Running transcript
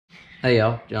Hey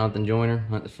y'all, Jonathan Joyner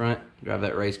at the front. Drive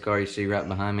that race car you see right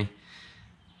behind me.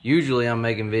 Usually I'm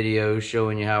making videos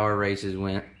showing you how our races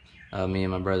went, me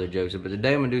and my brother Joseph, but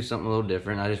today I'm gonna do something a little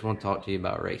different. I just want to talk to you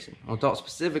about racing. I want to talk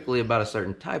specifically about a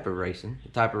certain type of racing, the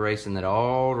type of racing that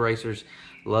all racers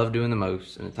love doing the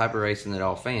most, and the type of racing that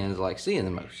all fans like seeing the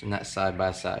most, and that's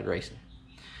side-by-side racing.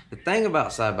 The thing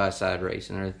about side-by-side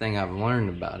racing, or the thing I've learned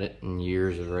about it in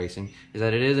years of racing, is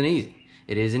that it isn't easy.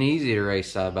 It isn't easy to race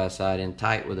side-by-side and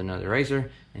tight with another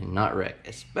racer and not wreck,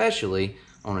 especially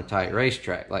on a tight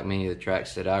racetrack like many of the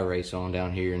tracks that I race on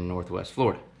down here in Northwest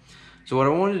Florida. So what I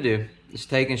wanted to do is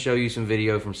take and show you some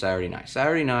video from Saturday night.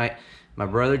 Saturday night, my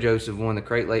brother Joseph won the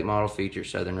Crate Late Model Feature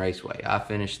Southern Raceway. I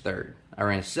finished third. I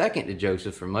ran second to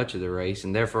Joseph for much of the race,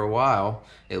 and there for a while,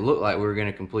 it looked like we were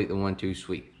going to complete the 1-2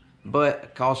 sweep. But a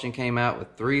caution came out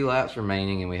with 3 laps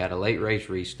remaining, and we had a late race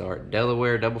restart.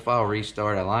 Delaware double file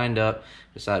restart. I lined up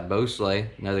beside Bo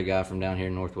Slay, another guy from down here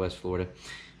in Northwest Florida.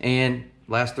 And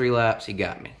last 3 laps, he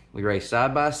got me. We raced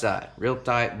side by side, real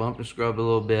tight, bumped and scrubbed a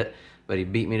little bit, but he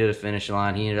beat me to the finish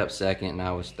line. He ended up second, and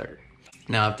I was third.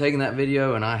 Now, I've taken that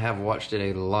video, and I have watched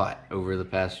it a lot over the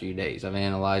past few days. I've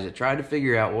analyzed it, tried to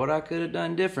figure out what I could have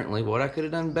done differently, what I could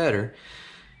have done better,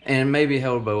 and maybe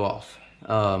held Bo off.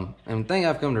 And the thing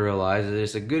I've come to realize is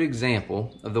it's a good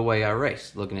example of the way I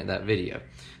race, looking at that video.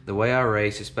 The way I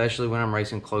race, especially when I'm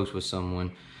racing close with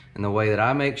someone, and the way that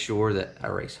I make sure that I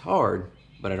race hard,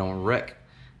 but I don't wreck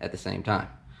at the same time.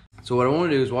 So what I want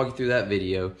to do is walk you through that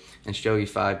video and show you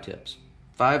 5 tips.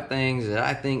 5 things that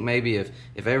I think maybe if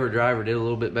every driver did a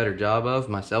little bit better job of,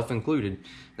 myself included,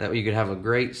 that you could have a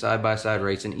great side-by-side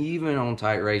racing, even on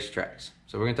tight racetracks.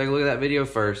 So we're going to take a look at that video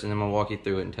first, and then I'm going to walk you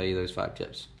through it and tell you those 5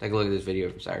 tips. Take a look at this video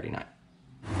from Saturday night.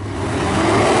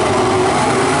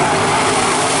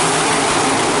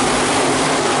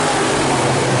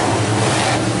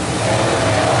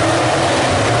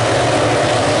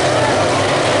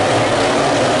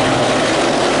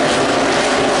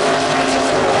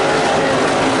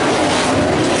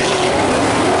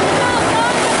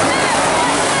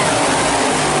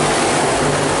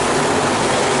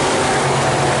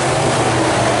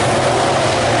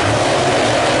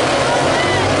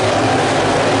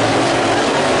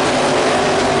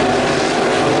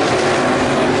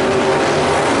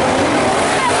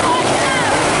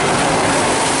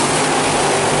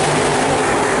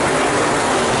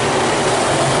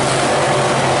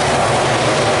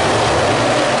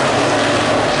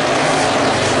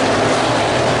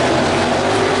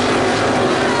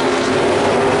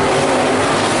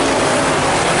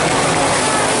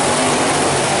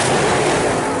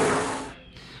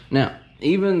 Now,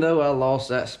 even though I lost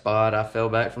that spot, I fell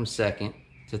back from second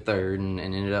to third and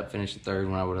ended up finishing third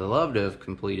when I would have loved to have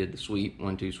completed the sweep,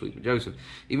 1-2 sweep with Joseph.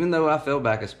 Even though I fell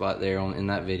back a spot there in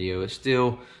that video, it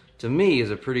still, to me,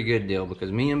 is a pretty good deal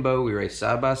because me and Bo, we raced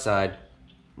side by side.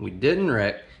 We didn't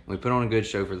wreck, and we put on a good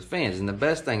show for the fans. And the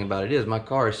best thing about it is my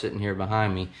car is sitting here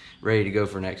behind me, ready to go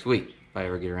for next week if I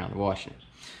ever get around to washing it.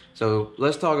 So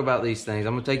let's talk about these things.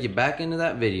 I'm going to take you back into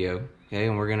that video, okay,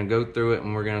 and we're going to go through it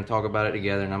and we're going to talk about it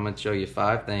together, and I'm going to show you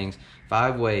 5 things,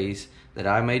 5 ways that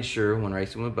I made sure when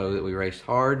racing with Bo that we raced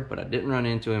hard, but I didn't run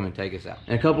into him and take us out.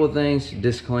 And a couple of things,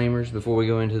 disclaimers before we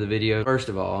go into the video. First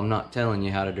of all, I'm not telling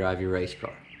you how to drive your race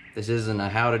car. This isn't a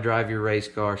how to drive your race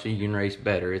car so you can race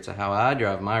better. It's a how I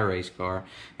drive my race car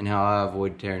and how I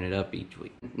avoid tearing it up each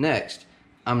week. Next,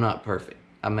 I'm not perfect.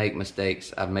 I make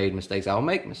mistakes. I've made mistakes. I'll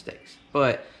make mistakes.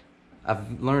 But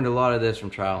I've learned a lot of this from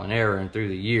trial and error, and through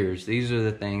the years, these are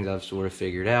the things I've sort of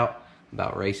figured out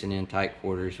about racing in tight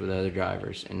quarters with other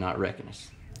drivers and not wrecking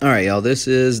us. All right, y'all, this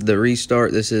is the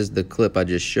restart. This is the clip I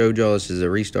just showed y'all. This is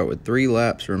a restart with 3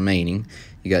 laps remaining.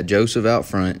 You got Joseph out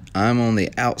front. I'm on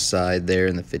the outside there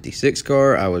in the 56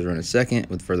 car. I was running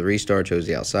second for the restart, chose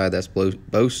the outside. That's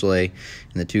Bo Slay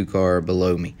and the 2 car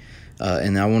below me.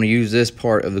 And I want to use this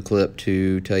part of the clip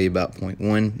to tell you about point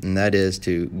 1, and that is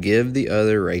to give the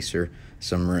other racer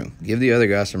some room. Give the other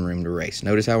guy some room to race.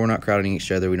 Notice how we're not crowding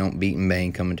each other. We don't beat and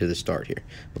bang coming to the start here.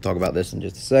 We'll talk about this in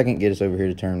just a second. Get us over here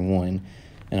to turn 1,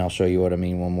 and I'll show you what I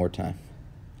mean one more time.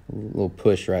 A little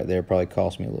push right there probably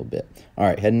cost me a little bit. All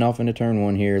right, heading off into turn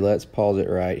 1 here. Let's pause it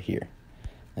right here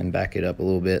and back it up a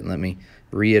little bit, and let me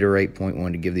reiterate point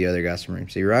 1 to give the other guy some room.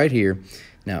 See right here,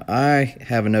 now I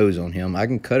have a nose on him. I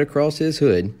can cut across his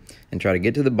hood and try to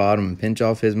get to the bottom and pinch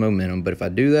off his momentum, but if I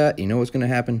do that, you know what's going to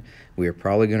happen? We are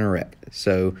probably going to wreck.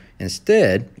 So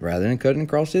instead, rather than cutting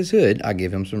across his hood, I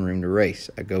give him some room to race.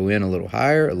 I go in a little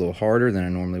higher, a little harder than I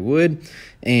normally would,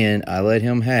 and I let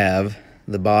him have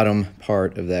the bottom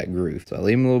part of that groove. So I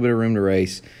leave him a little bit of room to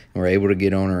race, and we're able to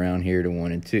get on around here to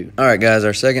 1 and 2. All right, guys,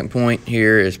 our second point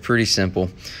here is pretty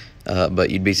simple. but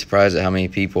you'd be surprised at how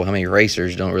many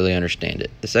racers don't really understand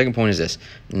it. The second point is this: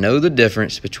 know the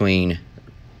difference between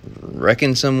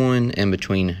wrecking someone and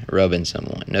between rubbing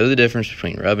someone. Know the difference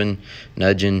between rubbing,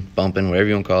 nudging, bumping, whatever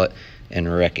you want to call it,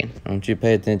 and wrecking. I want you to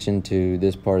pay attention to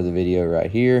this part of the video right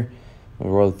here.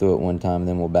 We'll roll through it one time, and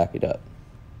then we'll back it up.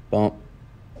 Bump,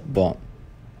 bump.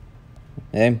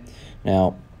 Okay?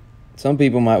 Now, some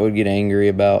people would get angry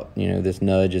about, this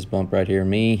nudge, this bump right here.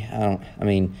 Me, I'm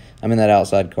in that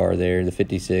outside car there, the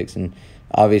 56, and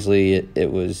obviously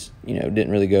it was,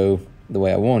 didn't really go the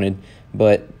way I wanted.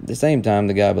 But at the same time,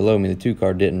 the guy below me, the 2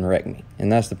 car, didn't wreck me.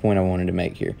 And that's the point I wanted to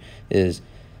make here, is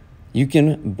you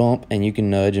can bump and you can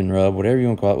nudge and rub, whatever you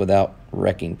want to call it, without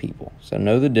wrecking people. So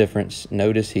know the difference.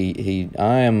 Notice I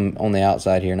am on the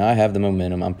outside here, and I have the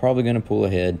momentum. I'm probably going to pull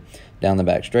ahead down the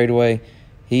back straightaway.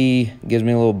 He gives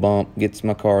me a little bump, gets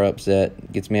my car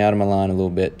upset, gets me out of my line a little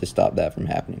bit to stop that from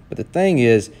happening. But the thing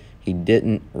is, he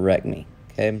didn't wreck me,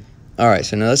 okay? All right,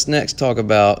 so now let's next talk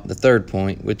about the third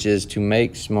point, which is to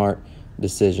make smart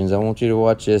decisions. I want you to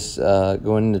watch this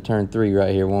going into turn 3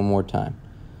 right here one more time.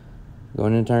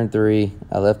 Going into turn 3,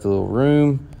 I left a little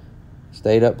room,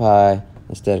 stayed up high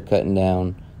instead of cutting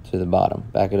down to the bottom.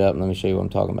 Back it up and let me show you what I'm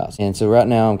talking about. And so right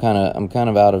now I'm kind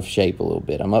of out of shape a little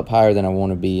bit. I'm up higher than I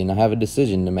want to be, and I have a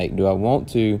decision to make. Do I want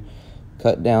to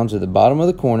cut down to the bottom of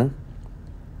the corner,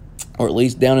 or at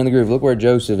least down in the groove? Look where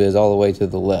Joseph is, all the way to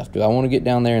the left. Do I want to get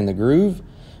down there in the groove,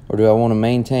 or do I want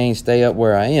to stay up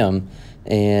where I am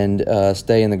and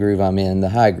stay in the groove I'm in, the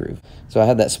high groove? So I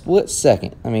had that split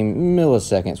second,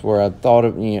 milliseconds, where I thought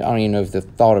of, I don't even know if the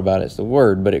thought about it's the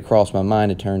word, but it crossed my mind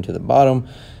to turn to the bottom,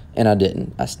 and I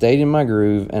didn't. I stayed in my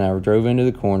groove, and I drove into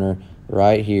the corner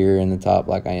right here in the top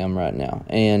like I am right now.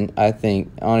 And I think,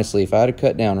 honestly, if I had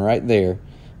cut down right there,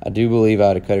 I do believe I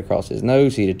would have cut across his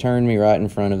nose. He'd have turned me right in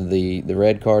front of the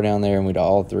red car down there, and we'd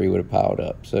all three would have piled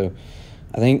up. So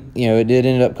I think, it did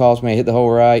end up costing me. I hit the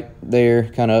hole right there,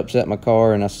 kind of upset my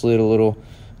car, and I slid a little,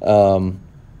 and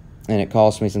it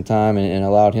cost me some time and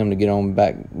allowed him to get on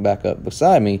back up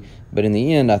beside me. But in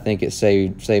the end, I think it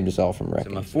saved us all from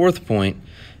wrecking. So my fourth point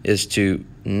is to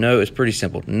know. It's pretty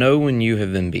simple. Know when you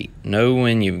have been beat. Know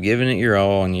when you've given it your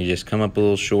all and you just come up a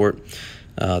little short.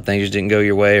 Things just didn't go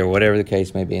your way, or whatever the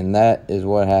case may be. And that is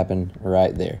what happened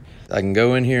right there. I can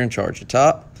go in here and charge the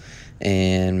top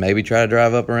and maybe try to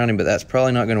drive up around him, but that's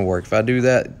probably not going to work. If I do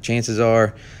that, chances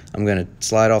are I'm going to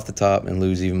slide off the top and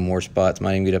lose even more spots.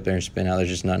 Might even get up there and spin out. There's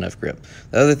just not enough grip.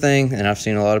 The other thing, and I've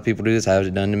seen a lot of people do this, have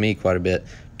it done to me quite a bit,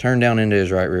 turn down into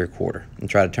his right rear quarter and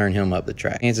try to turn him up the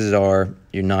track. Chances are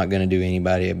you're not going to do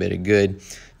anybody a bit of good.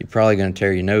 You're probably going to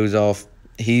tear your nose off.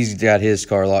 He's got his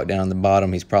car locked down on the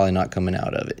bottom. He's probably not coming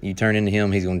out of it. You turn into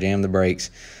him, he's going to jam the brakes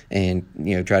and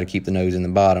try to keep the nose in the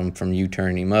bottom from you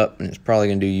turning him up, and it's probably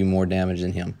going to do you more damage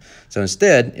than him. So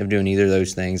instead of doing either of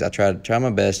those things, I try my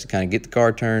best to kind of get the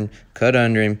car turned, cut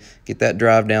under him, get that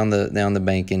drive down the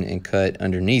banking, and cut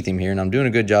underneath him here. And I'm doing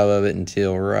a good job of it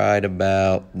until right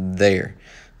about there.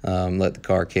 Let the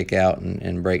car kick out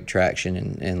and break traction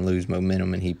and lose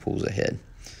momentum, and he pulls ahead.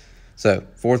 So,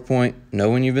 fourth point, know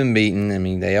when you've been beaten.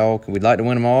 We'd like to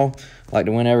win them all, like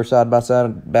to win every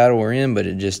side-by-side battle we're in, but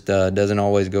it just doesn't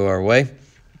always go our way.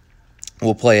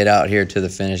 We'll play it out here to the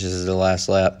finish. This is the last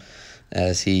lap,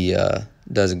 as he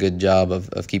does a good job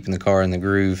of keeping the car in the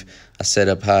groove. I set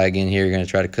up high again here, going to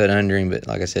try to cut under him, but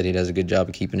like I said, he does a good job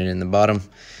of keeping it in the bottom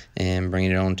and bringing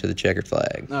it on to the checkered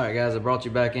flag. All right, guys, I brought you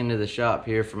back into the shop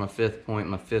here for my fifth point.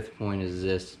 My fifth point is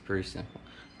this. It's pretty simple.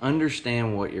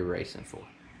 Understand what you're racing for.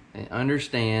 And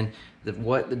understand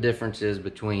what the difference is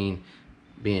between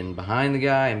being behind the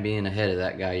guy and being ahead of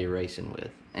that guy you're racing with.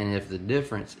 And if the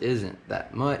difference isn't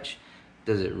that much,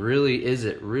 is it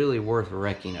really worth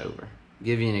wrecking over?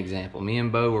 Give you an example. Me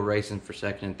and Bo were racing for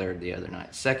second and third the other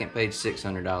night. Second paid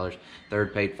 $600,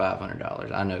 third paid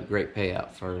 $500. I know, great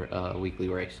payout for a weekly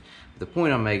race. But the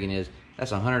point I'm making is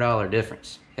that's a $100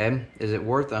 difference. Okay? Is it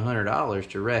worth $100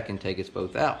 to wreck and take us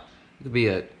both out? It could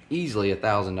be easily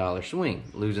 $1,000 swing.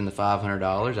 Losing the $500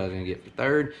 I was going to get for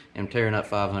third and tearing up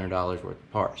 $500 worth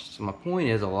of parts. So my point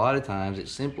is, a lot of times it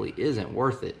simply isn't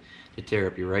worth it to tear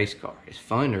up your race car. It's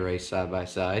fun to race side by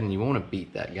side, and you want to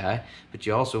beat that guy, but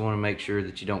you also want to make sure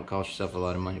that you don't cost yourself a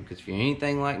lot of money, because if you're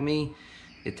anything like me,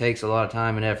 it takes a lot of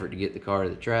time and effort to get the car to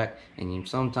the track, and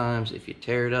sometimes if you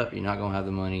tear it up, you're not going to have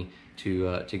the money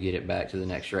to get it back to the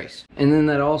next race. And then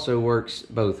that also works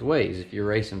both ways. If you're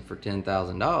racing for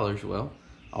 $10,000, well,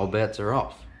 all bets are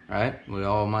off, right? We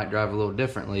all might drive a little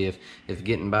differently if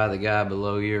getting by the guy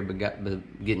below you or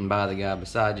getting by the guy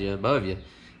beside you, above you,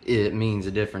 it means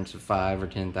a difference of $5,000 or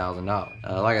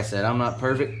 $10,000. Like I said, I'm not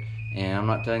perfect. And I'm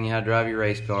not telling you how to drive your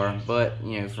race car, but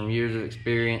you know, from years of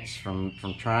experience, from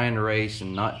trying to race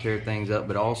and not tear things up,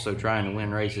 but also trying to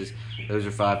win races, those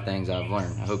are 5 things I've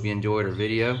learned. I hope you enjoyed our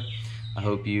video. I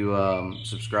hope you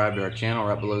subscribe to our channel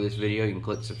right below this video. You can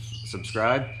click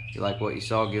subscribe. If you like what you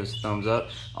saw, give us a thumbs up.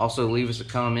 Also, leave us a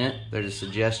comment. If there's a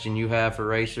suggestion you have for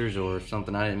racers or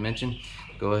something I didn't mention,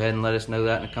 go ahead and let us know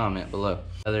that in a comment below.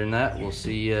 Other than that, we'll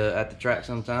see you at the track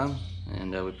sometime,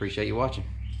 and we appreciate you watching.